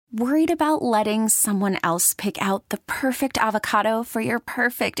Worried about letting someone else pick out the perfect avocado for your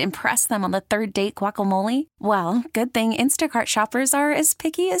perfect impress them on the third date guacamole? Well, good thing Instacart shoppers are as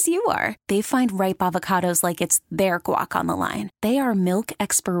picky as you are. They find ripe avocados like it's their guac on the line. They are milk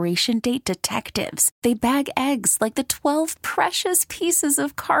expiration date detectives. They bag eggs like the 12 precious pieces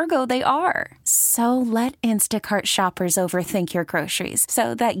of cargo they are. So let Instacart shoppers overthink your groceries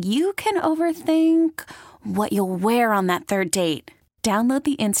so that you can overthink what you'll wear on that third date. Download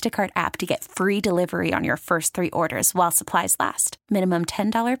the Instacart app to get free delivery on your first 3 orders while supplies last. Minimum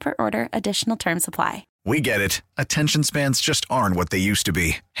 $10 per order. Additional terms apply. We get it. Attention spans just aren't what they used to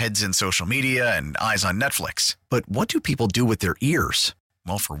be. Heads in social media and eyes on Netflix. But what do people do with their ears?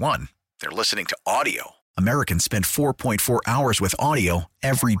 Well, for one, they're listening to audio. Americans spend 4.4 hours with audio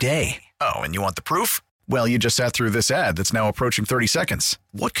every day. Oh, and you want the proof? Well, you just sat through this ad that's now approaching 30 seconds.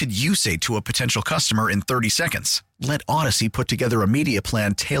 What could you say to a potential customer in 30 seconds? Let Odyssey put together a media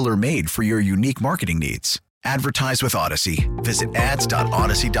plan tailor-made for your unique marketing needs. Advertise with Odyssey. Visit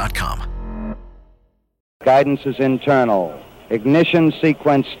ads.odyssey.com. Guidance is internal. Ignition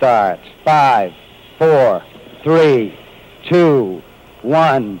sequence starts. 5, 4, 3, 2,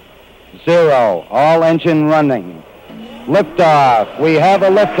 1, 0. All engine running. Liftoff. We have a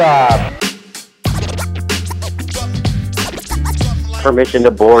liftoff. Permission to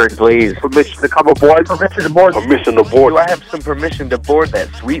board, please. Permission to come aboard. Permission to board. Permission to board. Do I have some permission to board that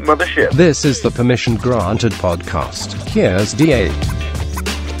sweet mothership? This is the Permission Granted podcast. Here's DA.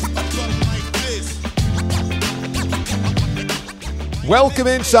 Welcome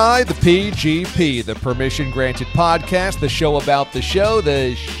inside the PGP, the Permission Granted podcast, the show about the show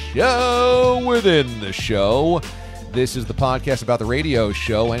within the show. This is the podcast about the radio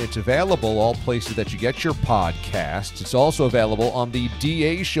show, and it's available all places that you get your podcasts. It's also available on the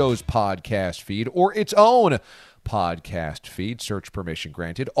DA Show's podcast feed or its own podcast feed. Search Permission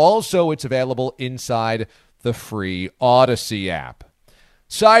Granted. Also, it's available inside the free Odyssey app.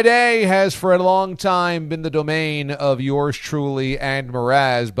 Side A has for a long time been the domain of yours truly and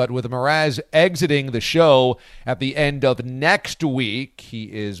Mraz, but with Mraz exiting the show at the end of next week,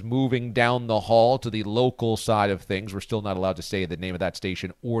 he is moving down the hall to the local side of things. We're still not allowed to say the name of that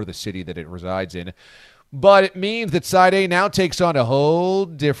station or the city that it resides in, but it means that Side A now takes on a whole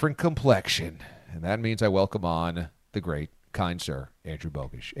different complexion, and that means I welcome on the great, kind sir, Andrew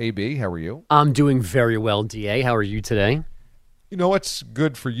Bogusch. AB, how are you? I'm doing very well, DA. How are you today? You know what's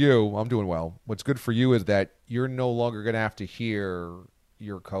good for you? I'm doing well. What's good for you is that you're no longer going to have to hear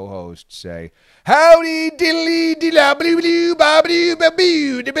your co-host say, "Howdy diddly diddla blue baboo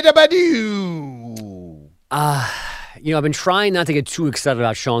baboo baboo." I've been trying not to get too excited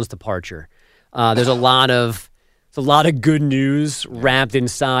about Sean's departure. There's a lot of good news wrapped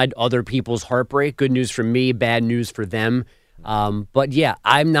inside other people's heartbreak. Good news for me, bad news for them. But yeah,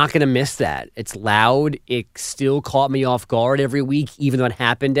 I'm not going to miss that. It's loud. It still caught me off guard every week, even though it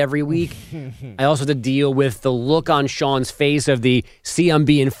happened every week. I also had to deal with the look on Sean's face of the, see, I'm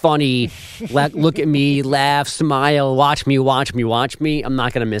being funny, look at me, laugh, smile, watch me. I'm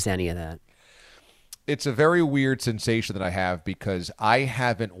not going to miss any of that. It's a very weird sensation that I have because I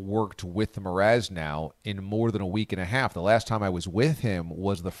haven't worked with Mraz now in more than a week and a half. The last time I was with him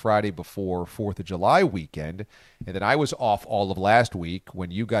was the Friday before 4th of July weekend, and then I was off all of last week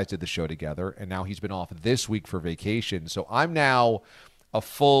when you guys did the show together, and now he's been off this week for vacation. So I'm now a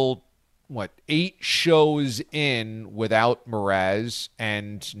full, 8 shows in without Mraz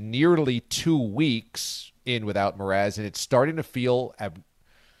and nearly 2 weeks in without Mraz, and it's starting to feel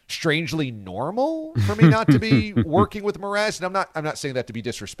strangely normal for me not to be working with Mraz. And I'm not saying that to be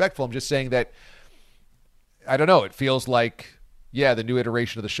disrespectful. I'm just saying that, I don't know, it feels like, the new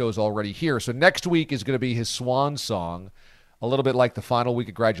iteration of the show is already here. So next week is going to be his swan song, a little bit like the final week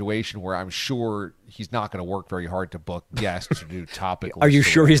of graduation, where I'm sure he's not going to work very hard to book guests or do topical. Are you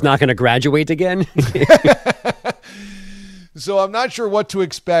sure he's not going to graduate again? So I'm not sure what to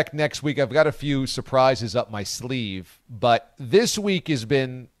expect next week. I've got a few surprises up my sleeve, but this week has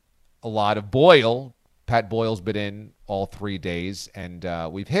been a lot of Boyle. Pat Boyle's been in all 3 days, and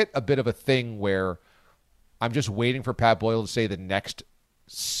we've hit a bit of a thing where I'm just waiting for Pat Boyle to say the next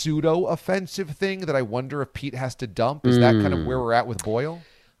pseudo-offensive thing that I wonder if Pete has to dump. Is that kind of where we're at with Boyle?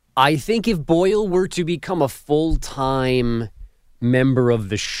 I think if Boyle were to become a full-time member of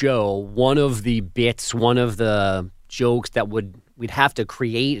the show, one of the bits, one of the jokes that we'd have to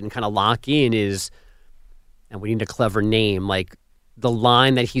create and kind of lock in is, and we need a clever name, like the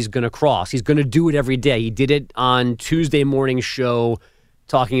line that he's going to cross. He's going to do it every day. He did it on Tuesday morning show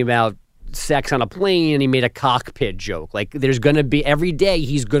talking about sex on a plane, and he made a cockpit joke. Like, there's going to be, every day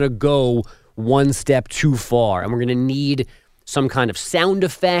he's going to go one step too far, and we're going to need some kind of sound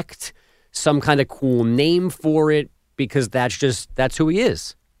effect, some kind of cool name for it, because that's who he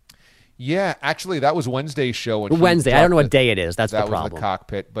is. Yeah, actually, that was Wednesday's show. Wednesday. I don't know what day it is. That's the problem. That was the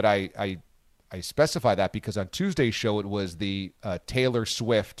cockpit, but I specify that because on Tuesday's show it was the Taylor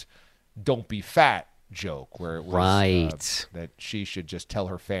Swift "Don't Be Fat" joke, where it was that she should just tell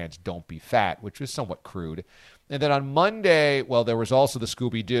her fans "Don't be fat," which was somewhat crude. And then on Monday, well, there was also the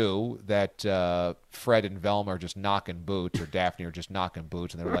Scooby-Doo that Fred and Velma are just knocking boots, or Daphne are just knocking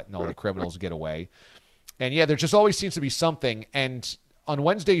boots, and they're letting all the criminals get away. And yeah, there just always seems to be something. And on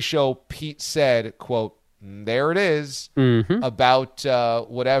Wednesday's show, Pete said, quote, "There it is," about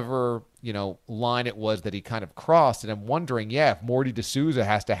whatever, line it was that he kind of crossed. And I'm wondering, if Morty D'Souza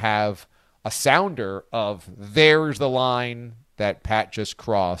has to have a sounder of "There's the line that Pat just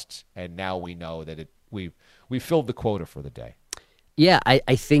crossed," and now we know that we filled the quota for the day. Yeah,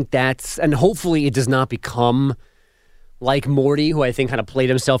 I think and hopefully it does not become like Morty, who I think kind of played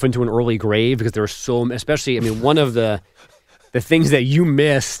himself into an early grave, because there were especially, one of the things that you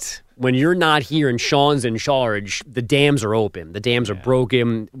missed when you're not here and Sean's in charge, the dams are open. The dams are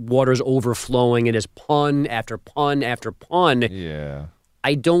broken. Water's overflowing. It is pun after pun after pun. Yeah.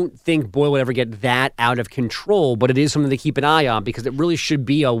 I don't think Boyle would ever get that out of control, but it is something to keep an eye on, because it really should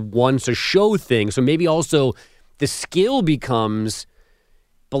be a once-a-show thing. So maybe also the skill becomes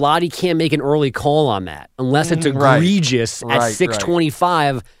Bilotti can't make an early call on that unless it's egregious at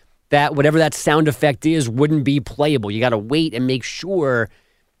 6:25. That whatever that sound effect is wouldn't be playable. You got to wait and make sure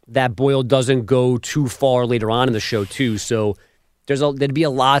that Boyle doesn't go too far later on in the show too. So there'd be a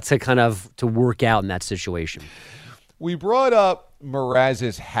lot to work out in that situation. We brought up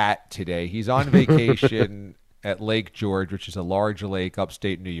Mraz's hat today. He's on vacation at Lake George, which is a large lake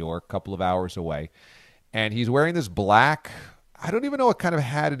upstate New York, a couple of hours away. And he's wearing this black, I don't even know what kind of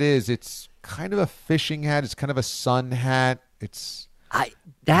hat it is. It's kind of a fishing hat. It's kind of a sun hat.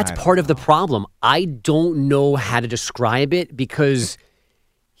 That's part of the problem. I don't know how to describe it, because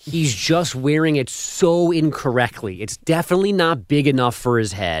he's just wearing it so incorrectly. It's definitely not big enough for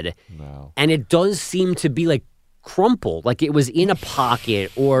his head. No. And it does seem to be like crumpled, like it was in a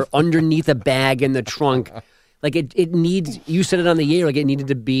pocket or underneath a bag in the trunk. Like it needs, you said it on the air, like it needed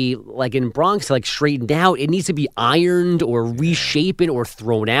to be, like in Bronx, like straightened out. It needs to be ironed or reshapen or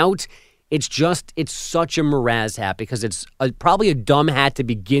thrown out. It's such a Mraz hat, because it's probably a dumb hat to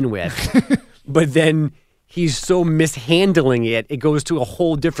begin with. But then he's so mishandling it, it goes to a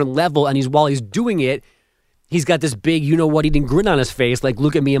whole different level. And while he's doing it, he's got this big, eating grin on his face, like,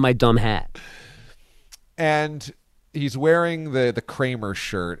 look at me in my dumb hat. And he's wearing the Kramer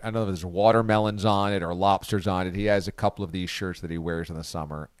shirt. I don't know if there's watermelons on it or lobsters on it. He has a couple of these shirts that he wears in the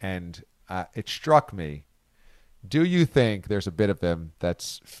summer. And it struck me, do you think there's a bit of him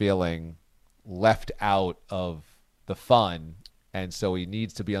that's feeling left out of the fun, and so he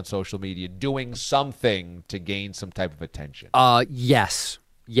needs to be on social media doing something to gain some type of attention? Yes,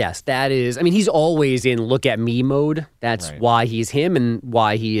 that is. He's always in look at me mode. That's why he's him, and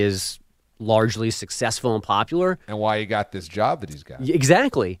why he is largely successful and popular, and why he got this job that he's got.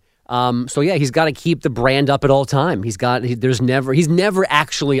 Exactly. So yeah, he's got to keep the brand up at all time. He's never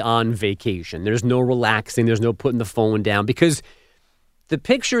actually on vacation. There's no relaxing. There's no putting the phone down, because the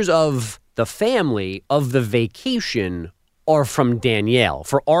pictures of the family of the vacation are from Danielle.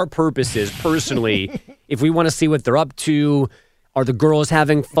 For our purposes, personally, if we want to see what they're up to, are the girls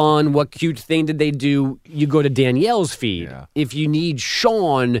having fun? What cute thing did they do? You go to Danielle's feed. Yeah. If you need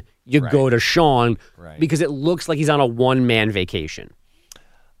Sean, you go to Sean, because it looks like he's on a one-man vacation.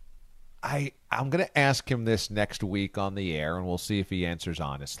 I'm going to ask him this next week on the air, and we'll see if he answers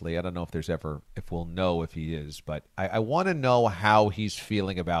honestly. I don't know if we'll know if he is, but I want to know how he's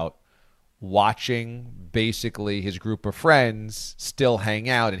feeling about watching basically his group of friends still hang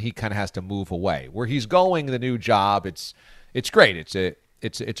out, and he kind of has to move away. Where he's going, the new job, it's great.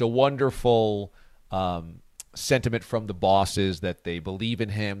 It's a wonderful sentiment from the bosses that they believe in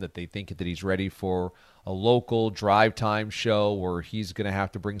him, that they think that he's ready for a local drive time show where he's going to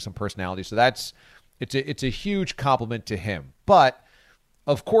have to bring some personality. So it's a huge compliment to him. But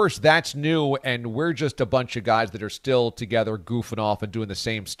of course, that's new, and we're just a bunch of guys that are still together goofing off and doing the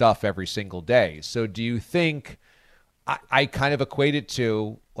same stuff every single day. So do you think, I kind of equate it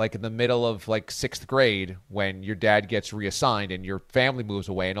to like in the middle of like sixth grade when your dad gets reassigned and your family moves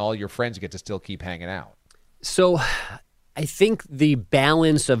away and all your friends get to still keep hanging out? So I think the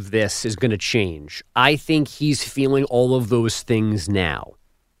balance of this is going to change. I think he's feeling all of those things now,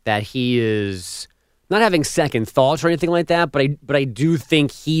 that he is not having second thoughts or anything like that, but I do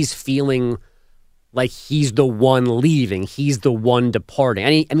think he's feeling like he's the one leaving. He's the one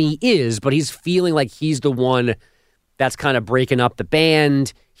departing. He is, but he's feeling like he's the one that's kind of breaking up the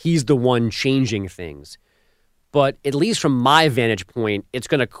band. He's the one changing things. But at least from my vantage point, it's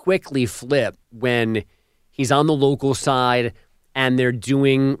going to quickly flip when he's on the local side and they're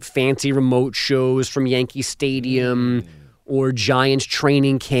doing fancy remote shows from Yankee Stadium or Giants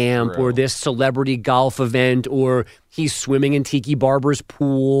training camp or this celebrity golf event, or he's swimming in Tiki Barber's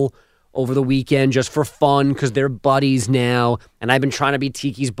pool over the weekend just for fun because they're buddies now. And I've been trying to be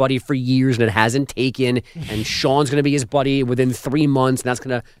Tiki's buddy for years and it hasn't taken. And Sean's going to be his buddy within 3 months, and that's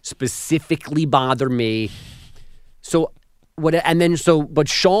going to specifically bother me. But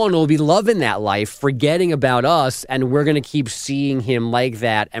Sean will be loving that life, forgetting about us, and we're going to keep seeing him like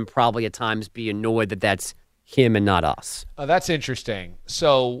that and probably at times be annoyed that that's him and not us. That's interesting.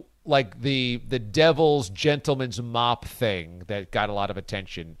 So, like the Devil's Gentleman's Mop thing that got a lot of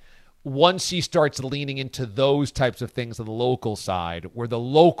attention, once he starts leaning into those types of things on the local side, where the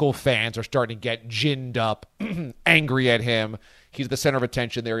local fans are starting to get ginned up, angry at him, he's the center of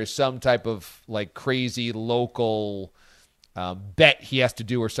attention, there is some type of like crazy local bet he has to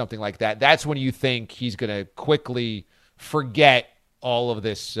do or something like that. That's when you think he's going to quickly forget all of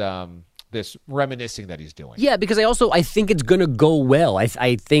this this reminiscing that he's doing. Yeah, because I think it's going to go well.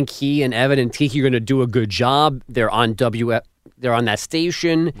 I think he and Evan and Tiki are going to do a good job. They're on that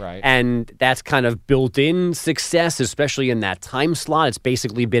station, right? And that's kind of built-in success, especially in that time slot. It's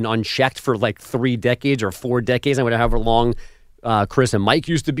basically been unchecked for like 3 decades or 4 decades, however long Chris and Mike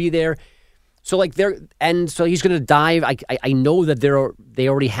used to be there. So so he's going to dive. I know that they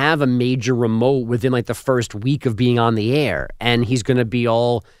already have a major remote within like the first week of being on the air, and he's going to be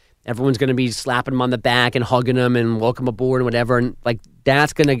everyone's going to be slapping him on the back and hugging him and welcome aboard and whatever, and like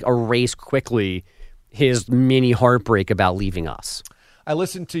that's going to erase quickly his mini heartbreak about leaving us. I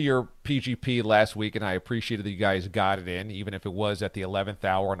listened to your PGP last week, and I appreciated that you guys got it in, even if it was at the 11th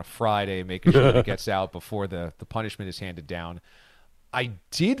hour on a Friday, making sure that it gets out before the punishment is handed down. I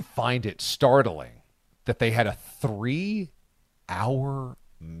did find it startling that they had a 3-hour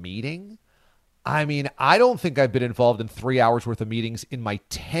meeting. I mean, I don't think I've been involved in 3 hours worth of meetings in my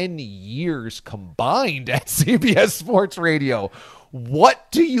 10 years combined at CBS Sports Radio. What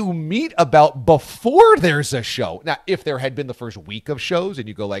do you meet about before there's a show? Now, if there had been the first week of shows and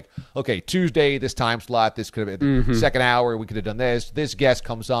you go like, okay, Tuesday, this time slot, this could have been the second hour, we could have done this guest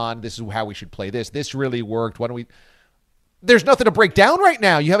comes on, this is how we should play this really worked, why don't we... There's nothing to break down right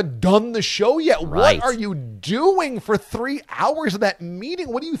now. You haven't done the show yet. Right. What are you doing for 3 hours of that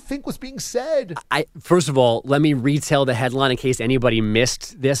meeting? What do you think was being said? First of all, let me retell the headline in case anybody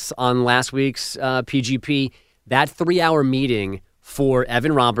missed this on last week's PGP. That 3-hour meeting for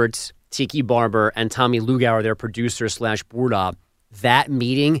Evan Roberts, Tiki Barber, and Tommy Lugauer, their producer / board op, that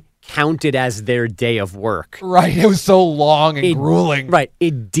meeting counted as their day of work. Right. It was so long and grueling. Right.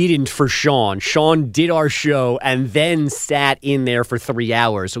 It didn't for Sean. Sean did our show and then sat in there for 3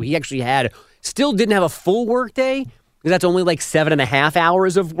 hours. So he actually still didn't have a full work day, because that's only like 7.5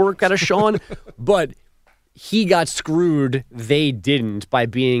 hours of work out of Sean. But he got screwed. They didn't, by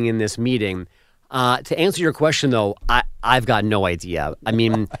being in this meeting. To answer your question, though, I've got no idea. I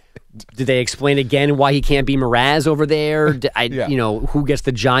mean... Did they explain again why he can't be Mraz over there? Who gets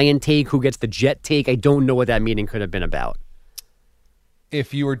the Giant take? Who gets the Jet take? I don't know what that meeting could have been about.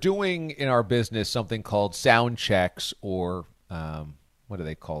 If you were doing in our business something called sound checks or what do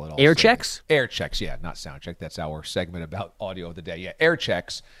they call it? Air checks? Air checks, yeah, not sound check. That's our segment about audio of the day. Yeah, air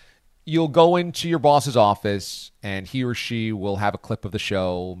checks. You'll go into your boss's office and he or she will have a clip of the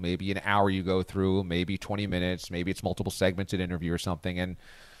show, maybe an hour you go through, maybe 20 minutes, maybe it's multiple segments, an interview or something, and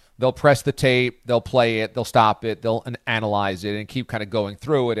they'll press the tape, they'll play it, they'll stop it, they'll analyze it, and keep kind of going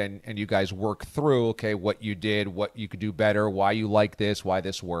through it, and you guys work through, okay, what you did, what you could do better, why you like this, why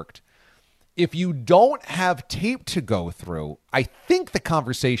this worked. If you don't have tape to go through, I think the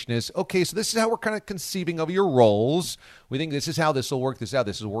conversation is, okay, so this is how we're kind of conceiving of your roles. We think this is how this will work, this is how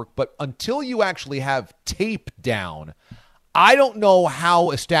this will work. But until you actually have tape down, I don't know how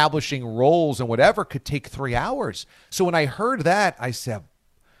establishing roles and whatever could take 3 hours. So when I heard that, I said,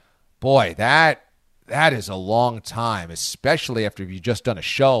 boy, that is a long time, especially after you've just done a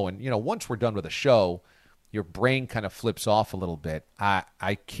show. And, once we're done with a show, your brain kind of flips off a little bit.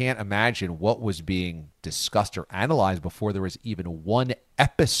 I can't imagine what was being discussed or analyzed before there was even one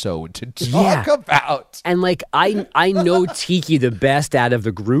episode to talk about. And, I know Tiki the best out of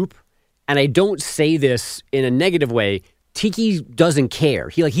the group, and I don't say this in a negative way. Tiki doesn't care.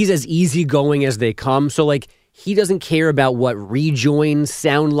 He's as easygoing as they come. So, he doesn't care about what rejoins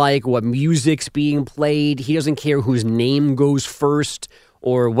sound like, what music's being played. He doesn't care whose name goes first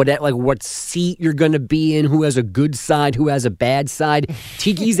or what seat you're going to be in, who has a good side, who has a bad side.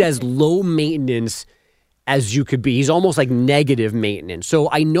 Tiki's as low maintenance as you could be. He's almost like negative maintenance. So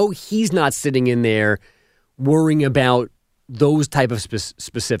I know he's not sitting in there worrying about those type of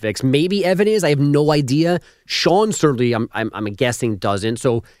specifics. Maybe Evan is. I have no idea. Sean certainly, I'm guessing, doesn't.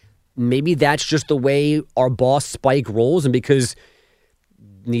 So maybe that's just the way our boss Spike rolls, and because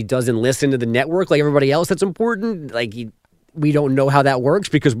he doesn't listen to the network like everybody else that's important, like we don't know how that works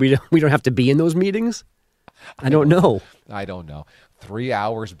because we don't have to be in those meetings. I don't know. 3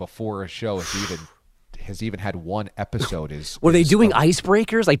 hours before a show has even had one episode is. Were they doing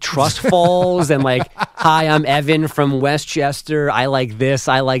icebreakers like trust falls and like, hi, I'm Evan from Westchester. I like this.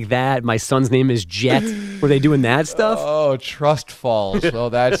 I like that. My son's name is Jet. Were they doing that stuff? Oh, trust falls. Oh,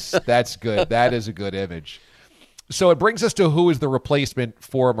 that's good. That is a good image. So it brings us to who is the replacement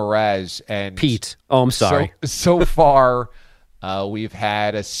for Mraz and Pete. Oh, I'm sorry. So far, we've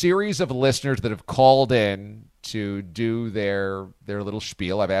had a series of listeners that have called in to do their little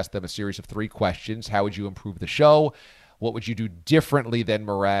spiel. I've asked them a series of 3 questions. How would you improve the show? What would you do differently than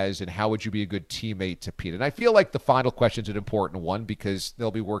Mraz? And how would you be a good teammate to Pete? And I feel like the final question is an important one because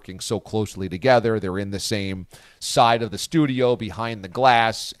they'll be working so closely together. They're in the same side of the studio behind the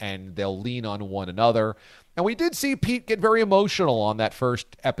glass, and they'll lean on one another. And we did see Pete get very emotional on that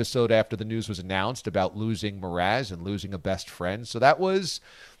first episode after the news was announced about losing Mraz and losing a best friend. So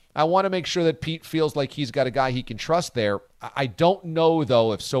I want to make sure that Pete feels like he's got a guy he can trust there. I don't know,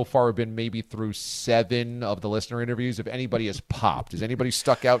 though, if so far we've been maybe through 7 of the listener interviews, if anybody has popped. Has anybody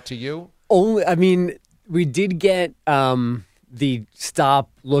stuck out to you? We did get the stop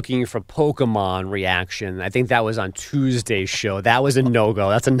looking for Pokemon reaction. I think that was on Tuesday's show. That was a no-go.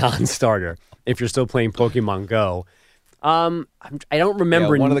 That's a non-starter if you're still playing Pokemon Go. I don't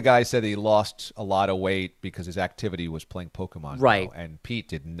remember. Yeah, one of the guys said he lost a lot of weight because his activity was playing Pokemon right. Go, and Pete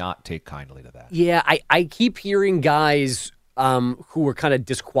did not take kindly to that. Yeah, I keep hearing guys who were kind of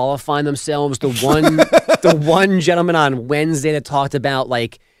disqualifying themselves. The one gentleman on Wednesday that talked about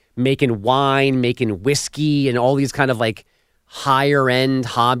like making wine, making whiskey, and all these kind of like higher end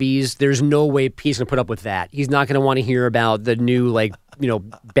hobbies. There's no way Pete's gonna put up with that. He's not gonna want to hear about the new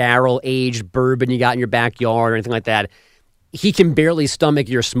barrel aged bourbon you got in your backyard or anything like that. He can barely stomach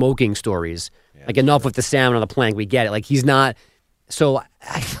your smoking stories. Yeah, enough with the salmon on the plank. We get it. Like he's not. So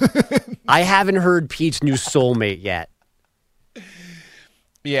I haven't heard Pete's new soulmate yet.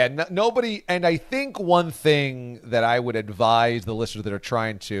 Yeah, nobody. And I think one thing that I would advise the listeners that are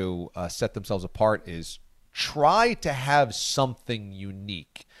trying to set themselves apart is try to have something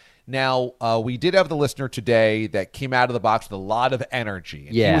unique. Now, we did have the listener today that came out of the box with a lot of energy.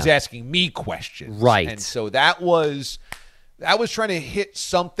 And he was asking me questions. Right. And so that was trying to hit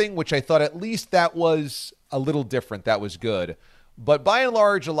something, which I thought at least that was a little different. That was good. But by and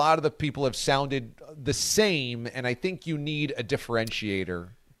large, a lot of the people have sounded the same, and I think you need a differentiator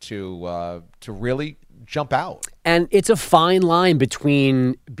to really jump out. And it's a fine line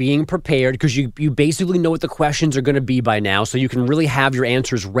between being prepared, because you basically know what the questions are going to be by now, so you can really have your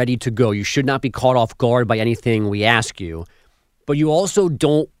answers ready to go. You should not be caught off guard by anything we ask you. But you also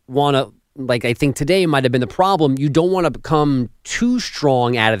don't want to, like I think today might have been the problem, you don't want to become too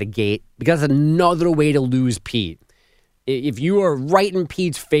strong out of the gate, because that's another way to lose Pete. If you are right in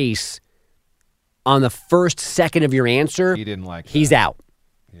Pete's face on the first second of your answer, he didn't like that. He's out.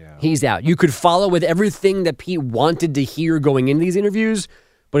 Yeah. He's out. You could follow with everything that Pete wanted to hear going into these interviews,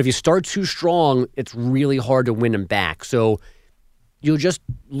 but if you start too strong, it's really hard to win him back. So you'll just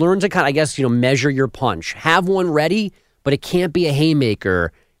learn to kind of, I guess, measure your punch. Have one ready, but it can't be a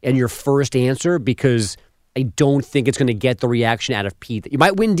haymaker in your first answer, because I don't think it's going to get the reaction out of Pete that you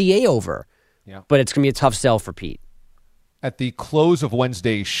might win DA over, but it's going to be a tough sell for Pete. At the close of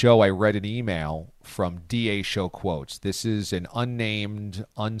Wednesday's show, I read an email from DA Show Quotes. This is an unnamed,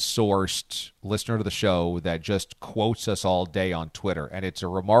 unsourced listener to the show that just quotes us all day on Twitter. And it's a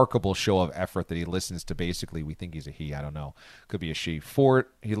remarkable show of effort that he listens to. Basically, we think he's a he, I don't know. Could be a she.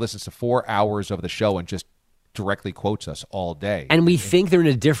 He listens to 4 hours of the show and just directly quotes us all day. And we think they're in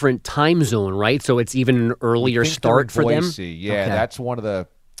a different time zone, right? So it's even an earlier start for them? Yeah, okay. That's one of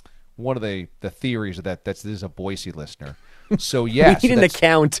the theories of that. This is a Boise listener. So yes, we need an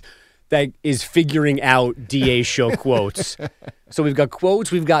account that is figuring out DA show quotes. So we've got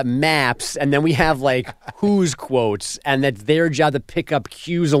quotes, we've got maps, and then we have like whose quotes, and that's their job to pick up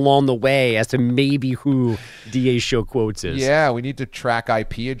cues along the way as to maybe who DA show quotes is. Yeah, we need to track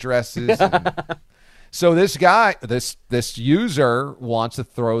IP addresses. So this guy, this user wants to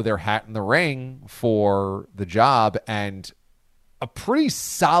throw their hat in the ring for the job, and a pretty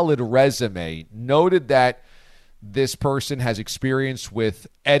solid resume. Noted that this person has experience with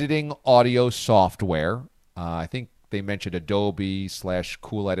editing audio software. I think they mentioned Adobe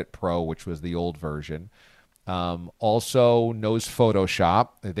 /Cool Edit Pro, which was the old version. Also knows Photoshop.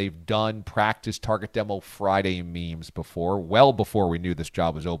 They've done practice target demo Friday memes before, well before we knew this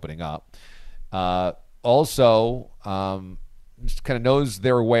job was opening up. Also, just kind of knows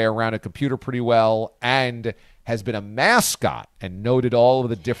their way around a computer pretty well and has been a mascot and noted all of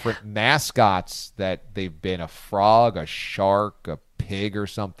the different mascots that they've been: a frog, a shark, a pig, or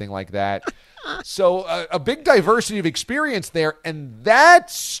something like that. So a big diversity of experience there, and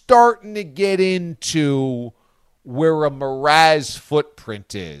that's starting to get into where a Mraz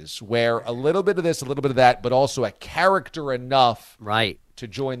footprint is, where a little bit of this, a little bit of that, but also a character enough to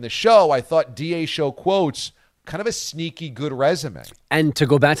join the show. I thought DA Show Quotes, kind of a sneaky good resume. And to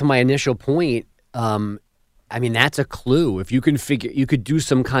go back to my initial point, I mean, that's a clue. If you can you could do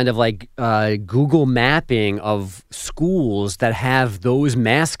some kind of like Google mapping of schools that have those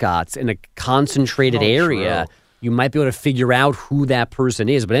mascots in a concentrated area. True. You might be able to figure out who that person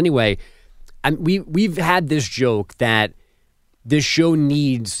is. But anyway, we've had this joke that this show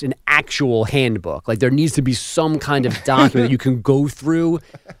needs an actual handbook. Like there needs to be some kind of document that you can go through,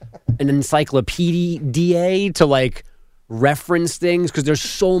 an encyclopedia to like reference things, because there's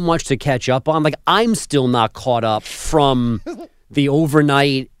so much to catch up on. Like I'm still not caught up from the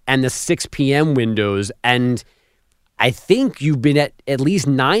overnight and the 6 p.m. windows, and I think you've been at least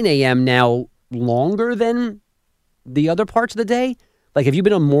 9 a.m. now longer than the other parts of the day. Like have you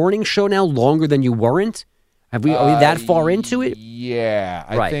been a morning show now longer than you weren't? Are we that far into it? Yeah,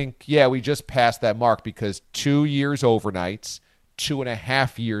 I think we just passed that mark, because 2 years overnights,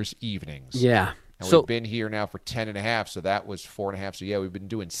 2.5 years evenings. Yeah. And we've been here now for 10.5, so that was 4.5. So, yeah, we've been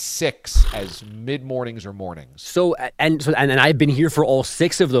doing 6 as mid-mornings or mornings. So I've been here for all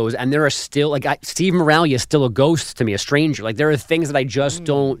 6 of those, and there are still, like, Steve Moralia is still a ghost to me, a stranger. Like, there are things that I just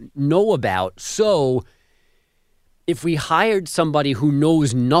don't know about. So if we hired somebody who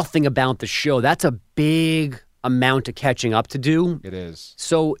knows nothing about the show, that's a big amount of catching up to do. It is.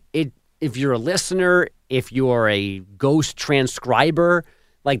 So if you're a listener, if you're a ghost transcriber,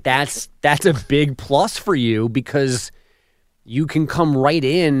 like that's a big plus for you, because you can come right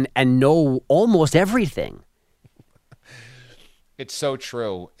in and know almost everything. It's so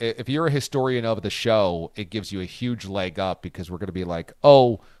true. If you're a historian of the show, it gives you a huge leg up, because we're going to be like,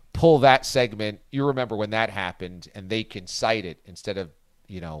 oh, pull that segment. You remember when that happened, and they can cite it instead of,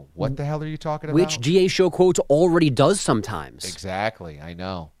 what the hell are you talking about? Which GA Show Quotes already does sometimes. Exactly. I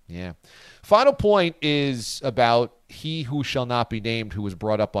know. Yeah. Final point is about He Who Shall Not Be Named, who was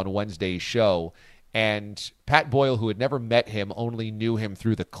brought up on Wednesday's show. And Pat Boyle, who had never met him, only knew him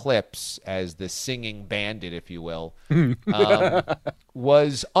through the clips as the singing bandit, if you will,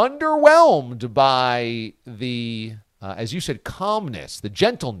 was underwhelmed by the, as you said, calmness, the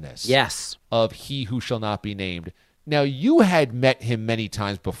gentleness of He Who Shall Not Be Named. Now, you had met him many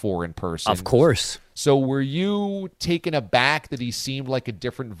times before in person. Of course. So were you taken aback that he seemed like a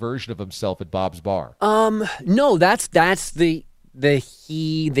different version of himself at Bob's Bar? No, that's the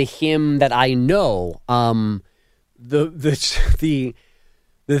him that I know.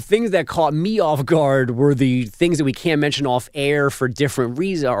 The things that caught me off guard were the things that we can't mention off air for different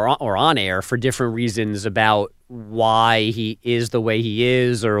reasons, or on air for different reasons, about why he is the way he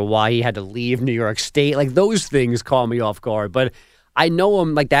is, or why he had to leave New York State. Like those things caught me off guard. But I know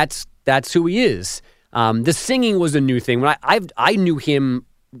him, like that's who he is. The singing was a new thing. When I knew him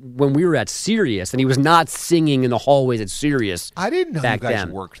when we were at Sirius, and he was not singing in the hallways at Sirius. I didn't know you guys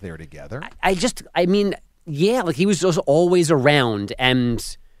worked there together. Yeah, like he was just always around,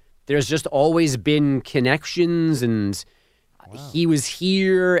 and there's just always been connections, and he was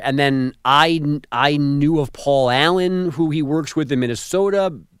here. And then I knew of Paul Allen, who he works with in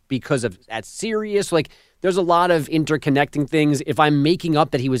Minnesota, because of at Sirius. Like there's a lot of interconnecting things. If I'm making up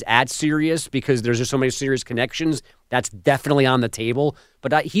that he was at Sirius because there's just so many Sirius connections, that's definitely on the table.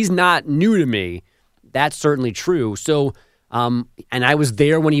 But he's not new to me. That's certainly true. So. And I was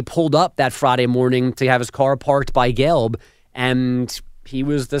there when he pulled up that Friday morning to have his car parked by Gelb, and he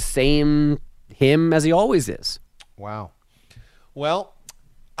was the same him as he always is. Wow. Well,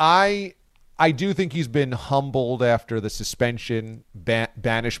 I do think he's been humbled after the suspension,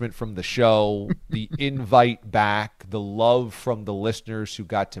 banishment from the show, the invite back, the love from the listeners who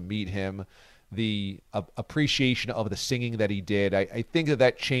got to meet him, the appreciation of the singing that he did. I think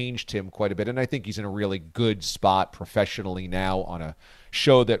that changed him quite a bit, and I think he's in a really good spot professionally now on a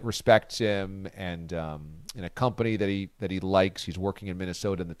show that respects him, and in a company that he likes. He's working in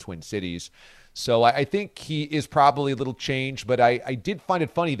Minnesota in the Twin Cities. So I think he is probably a little changed, but I did find it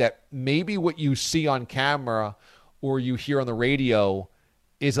funny that maybe what you see on camera or you hear on the radio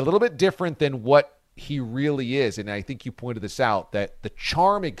is a little bit different than what he really is. And I think you pointed this out, that the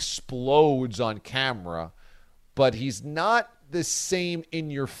charm explodes on camera but he's not the same in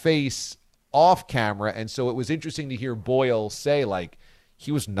your face off camera. And so it was interesting to hear Boyle say, like,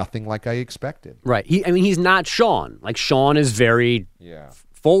 he was nothing like I expected. Right. He's not Sean. Like, Sean is very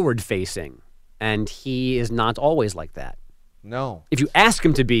forward-facing, and he is not always like that. No. If you ask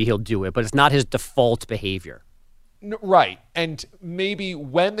him to be, he'll do it, but it's not his default behavior. No, right. And maybe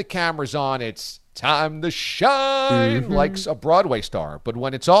when the camera's on, it's time to shine like a Broadway star. But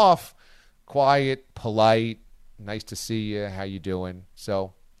when it's off, quiet, polite, nice to see you, how you doing?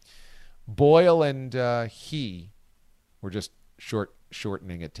 So Boyle and he were just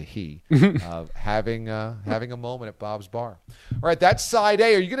shortening it to he, having a moment at Bob's Bar. All right, that's side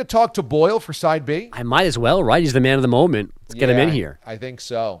A. Are you going to talk to Boyle for side B? I might as well, right? He's the man of the moment. Let's get him in here. I think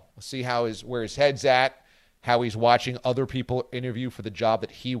so. We'll see where his head's at, how he's watching other people interview for the job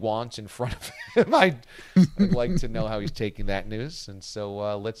that he wants in front of him. I'd like to know how he's taking that news. And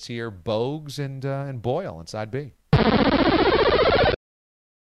so let's hear Bogues and Boyle on side B.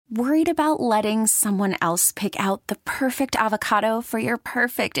 Worried about letting someone else pick out the perfect avocado for your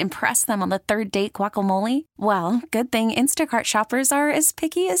perfect impress them on the third date guacamole? Well, good thing Instacart shoppers are as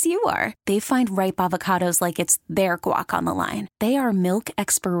picky as you are. They find ripe avocados like it's their guac on the line. They are milk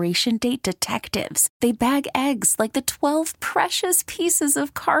expiration date detectives. They bag eggs like the 12 precious pieces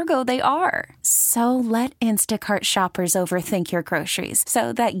of cargo they are. So let Instacart shoppers overthink your groceries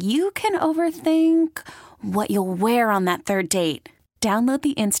so that you can overthink what you'll wear on that third date. Download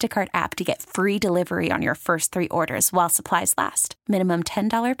the Instacart app to get free delivery on your first 3 orders while supplies last. Minimum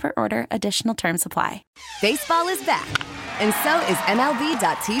 $10 per order. Additional terms apply. Baseball is back, and so is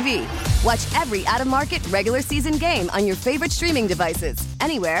MLB.tv. Watch every out-of-market regular season game on your favorite streaming devices.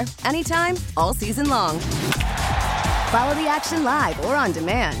 Anywhere, anytime, all season long. Follow the action live or on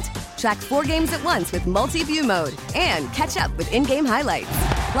demand. Track 4 games at once with multi-view mode and catch up with in-game highlights.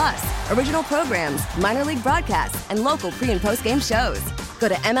 Plus, original programs, minor league broadcasts, and local pre- and post-game shows. Go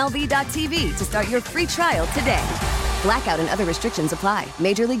to MLB.tv to start your free trial today. Blackout and other restrictions apply.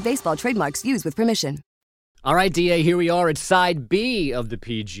 Major League Baseball trademarks used with permission. All right, DA, here we are at side B of the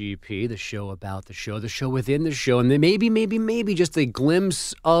PGP, the show about the show within the show, and then maybe just a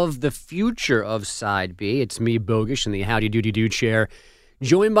glimpse of the future of side B. It's me, Bogusch, in the Howdy Doody Do chair,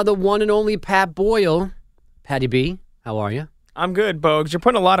 joined by the one and only Pat Boyle. Patty B, how are you? I'm good, Bogues. You're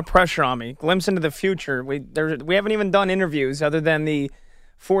putting a lot of pressure on me. Glimpse into the future. We haven't even done interviews other than the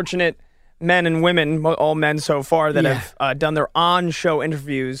fortunate men and women, all men so far, that have done their on-show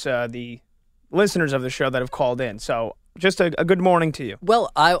interviews, the listeners of the show that have called in. So just a good morning to you.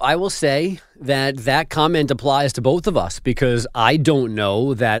 Well, I will say that comment applies to both of us because I don't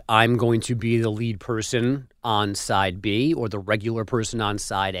know that I'm going to be the lead person on side B or the regular person on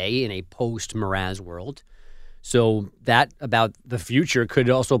side A in a post-Mraz world. So that about the future could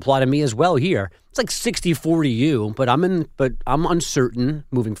also apply to me as well here. It's like 60-40 you, but I'm uncertain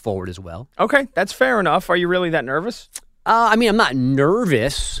moving forward as well. Okay, that's fair enough. Are you really that nervous? I'm not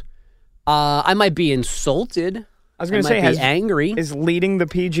nervous. I might be insulted. I was going to say, angry. Is leading the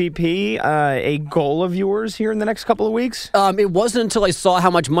PGP a goal of yours here in the next couple of weeks? It wasn't until I saw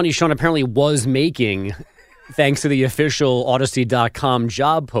how much money Sean apparently was making, thanks to the official Odyssey.com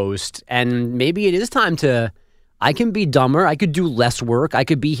job post, and maybe it is time to. I can be dumber. I could do less work. I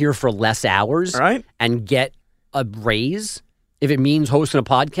could be here for less hours and get a raise. If it means hosting a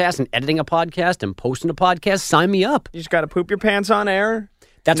podcast and editing a podcast and posting a podcast, sign me up. You just got to poop your pants on air?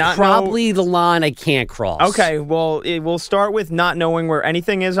 That's probably the line I can't cross. Okay, well, we'll start with not knowing where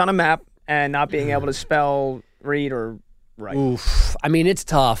anything is on a map and not being able to spell, read, or write. Oof. I mean, it's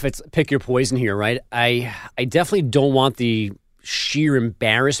tough. It's pick your poison here, right? I definitely don't want the sheer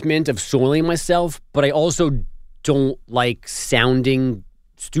embarrassment of soiling myself, but I also don't like sounding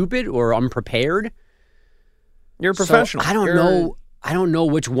stupid or unprepared. You're a professional. So I don't know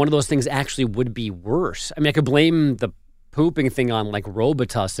which one of those things actually would be worse. I mean, I could blame the pooping thing on like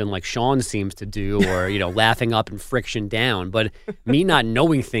Robitussin like Sean seems to do, or laughing up and friction down, but me not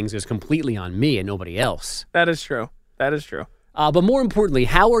knowing things is completely on me and nobody else. That is true. But more importantly,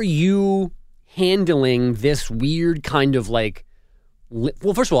 how are you handling this weird kind of like,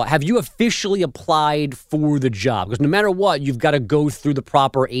 well, first of all, have you officially applied for the job? Because no matter what, you've got to go through the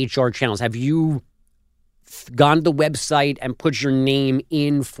proper HR channels. Have you gone to the website and put your name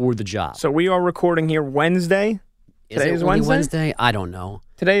in for the job? So we are recording here Wednesday. Today is Wednesday? I don't know.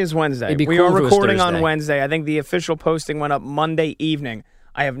 Today is Wednesday. We are recording on Wednesday. I think the official posting went up Monday evening.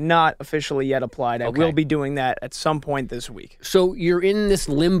 I have not officially yet applied. I will be doing that at some point this week. So you're in this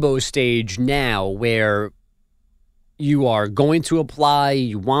limbo stage now where you are going to apply,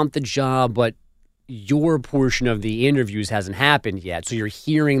 you want the job, but your portion of the interviews hasn't happened yet. So you're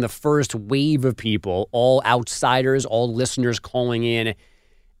hearing the first wave of people, all outsiders, all listeners calling in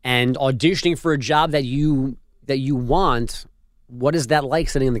and auditioning for a job that you want. What is that like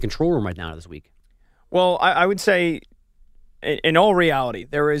sitting in the control room right now this week? Well, I would say, in all reality,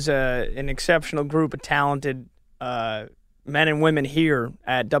 there is an exceptional group of talented men and women here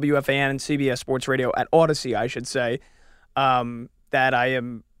at WFAN and CBS Sports Radio, at Odyssey, I should say, that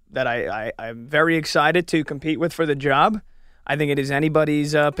I'm very excited to compete with for the job. I think it is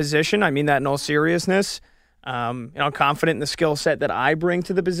anybody's position. I mean that in all seriousness. I'm confident in the skill set that I bring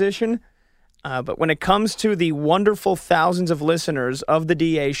to the position. But when it comes to the wonderful thousands of listeners of the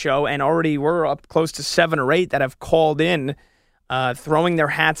DA show, and already we're up close to 7 or 8 that have called in, throwing their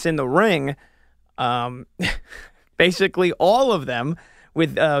hats in the ring, basically all of them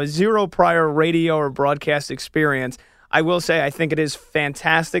with zero prior radio or broadcast experience, I will say I think it is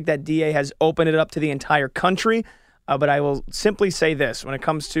fantastic that DA has opened it up to the entire country. But I will simply say this. When it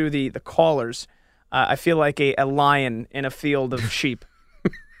comes to the callers, I feel like a lion in a field of sheep.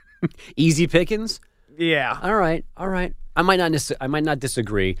 Easy pickings? Yeah. All right. I might not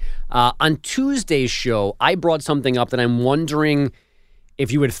disagree. On Tuesday's show, I brought something up that I'm wondering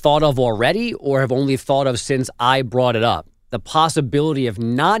if you had thought of already or have only thought of since I brought it up. The possibility of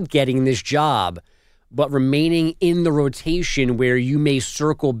not getting this job, but remaining in the rotation where you may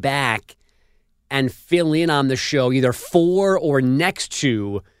circle back and fill in on the show either for or next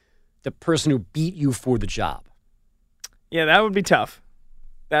to the person who beat you for the job. Yeah, that would be tough.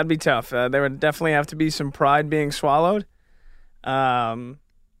 That'd be tough. There would definitely have to be some pride being swallowed. And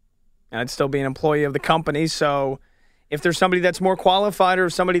I'd still be an employee of the company. So if there's somebody that's more qualified or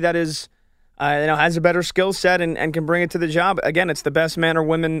somebody that is, has a better skill set and can bring it to the job, again, it's the best man or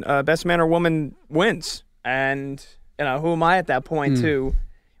woman wins. And who am I at that point to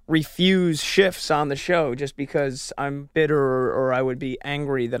refuse shifts on the show just because I'm bitter or I would be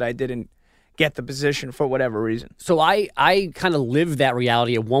angry that I didn't get the position for whatever reason. So I kind of lived that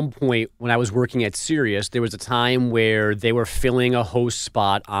reality at one point when I was working at Sirius. There was a time where they were filling a host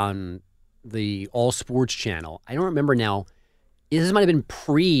spot on the All Sports channel. I don't remember now. This might have been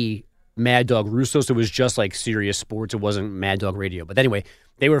pre-Mad Dog Russo, so it was just like Sirius Sports. It wasn't Mad Dog Radio. But anyway,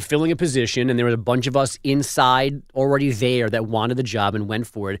 they were filling a position, and there was a bunch of us inside already there that wanted the job and went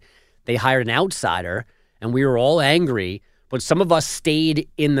for it. They hired an outsider, and we were all angry, but some of us stayed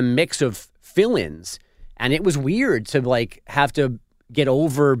in the mix of fill-ins, and it was weird to have to get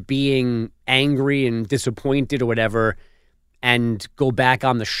over being angry and disappointed or whatever and go back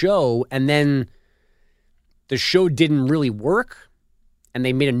on the show, and then the show didn't really work and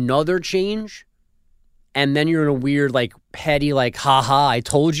they made another change, and then you're in a weird petty haha I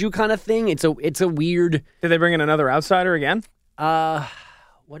told you kind of thing. It's a weird. Did they bring in another outsider again?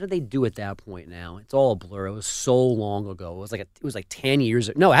 What did they do at that point now? It's all a blur. It was so long ago. It was like 10 years.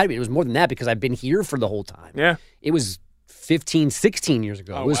 No, it had to be. It was more than that because I've been here for the whole time. Yeah. It was 15, 16 years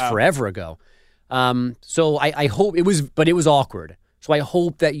ago. Oh, it was wow. forever ago. So I hope it was awkward. So I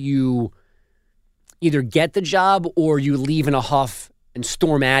hope that you either get the job or you leave in a huff and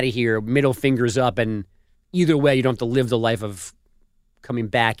storm out of here, middle fingers up, and either way, you don't have to live the life of coming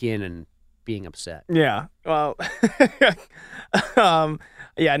back in and being upset. Yeah. Well,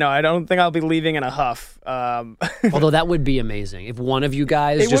 yeah, no, I don't think I'll be leaving in a huff. Although that would be amazing. If one of you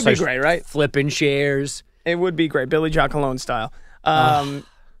guys just would be great, right? Flipping chairs. It would be great. Billy Joe Cologne style.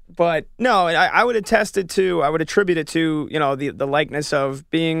 But no, I would attribute it to, the likeness of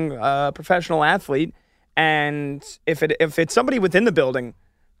being a professional athlete. And if it's somebody within the building,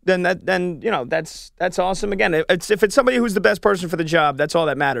 then that's awesome. Again, if it's somebody who's the best person for the job, that's all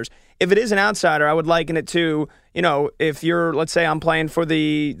that matters. If it is an outsider, I would liken it to, if let's say I'm playing for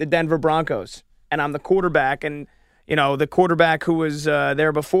the Denver Broncos and I'm the quarterback, and the quarterback who was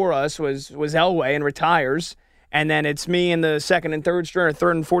there before us was Elway and retires, and then it's me and the second and third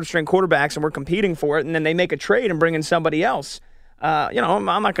and fourth string quarterbacks, and we're competing for it, and then they make a trade and bring in somebody else. I'm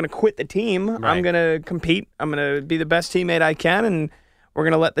not going to quit the team. Right. I'm going to compete. I'm going to be the best teammate I can, and we're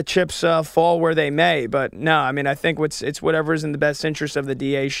going to let the chips fall where they may. But no, I think it's whatever's in the best interest of the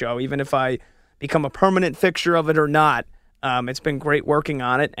DA show, even if I become a permanent fixture of it or not. It's been great working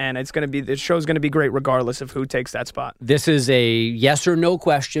on it, and the show's going to be great regardless of who takes that spot. This is a yes or no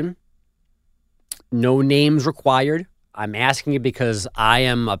question. No names required. I'm asking it because I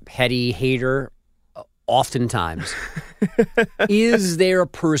am a petty hater oftentimes. Is there a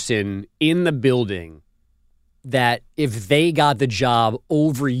person in the building that if they got the job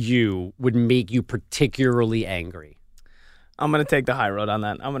over you would make you particularly angry? I'm going to take the high road on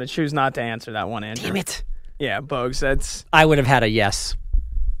that. I'm going to choose not to answer that one, Andrew. Damn it. Yeah, Bogues, I would have had a yes.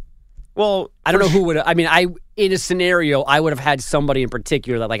 Well, I don't know who would. I mean, in a scenario, I would have had somebody in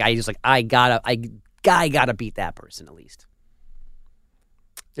particular that I gotta beat that person at least.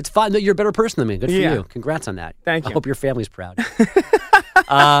 It's fine that you're a better person than me. Good for you. Congrats on that. Thank you. I hope your family's proud.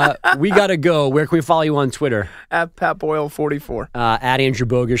 We gotta go. Where can we follow you on Twitter? At Pat Boyle 44. At Andrew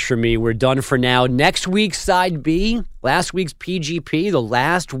Bogusch for me. We're done for now. Next week's Side B, last week's PGP, the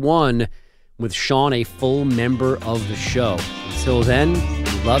last one with Sean, a full member of the show. Until then,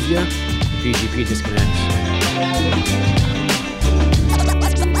 we love you. PGP disconnects.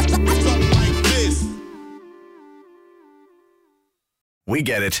 We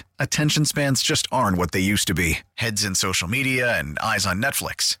get it. Attention spans just aren't what they used to be. Heads in social media and eyes on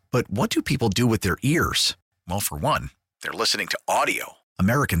Netflix. But what do people do with their ears? Well, for one, they're listening to audio.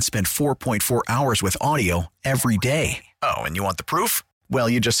 Americans spend 4.4 hours with audio every day. Oh, and you want the proof? Well,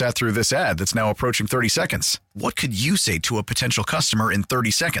 you just sat through this ad that's now approaching 30 seconds. What could you say to a potential customer in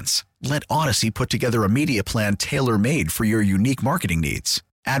 30 seconds? Let Odyssey put together a media plan tailor-made for your unique marketing needs.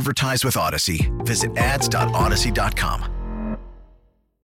 Advertise with Odyssey. Visit ads.odyssey.com.